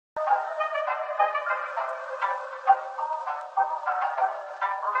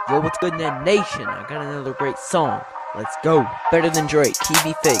Yo, what's good, Net Nation? I got another great song. Let's go. Better than Drake, he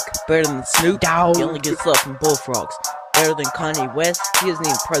be fake. Better than Snoop, he only gets love from bullfrogs. Better than Kanye West, he isn't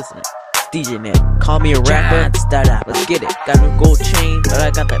even president. It's DJ Net. Call me a rapper, let's get it. Got no gold chain, but I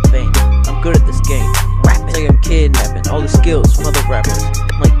got that fame. I'm good at this game. Rapping, it's like I'm kidnapping all the skills from other rappers.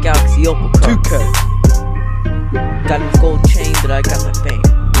 I'm like Galaxy Opal Card. 2K. Got no gold chain, but I got that fame.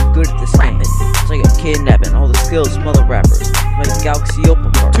 I'm good at this game. It's like I'm kidnapping all the skills from other rappers. I'm like Galaxy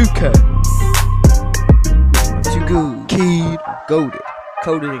Opal Card. 2K. I'm too good. Kid. Goated,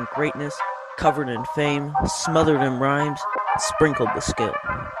 coated in greatness, covered in fame, smothered in rhymes, and sprinkled with skill.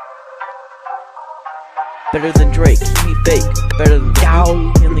 Better than Drake, he be fake. Better than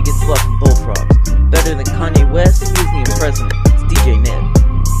Snoop, he only gets love from bullfrogs. Better than Kanye West, he isn't even president. It's DJ Net.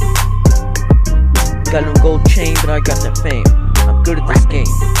 Got no gold chain, but I got that fame. I'm good at this game.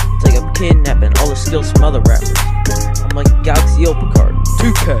 It's like I'm kidnapping all the skills from other rappers. I'm like Galaxy Opal Card.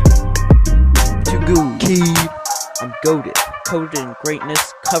 2K. Too good. Kid. I'm goated, coated in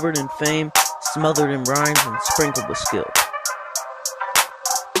greatness, covered in fame, smothered in rhymes, and sprinkled with skill.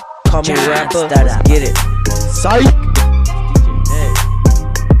 Call me a rapper, let's get it. Psych.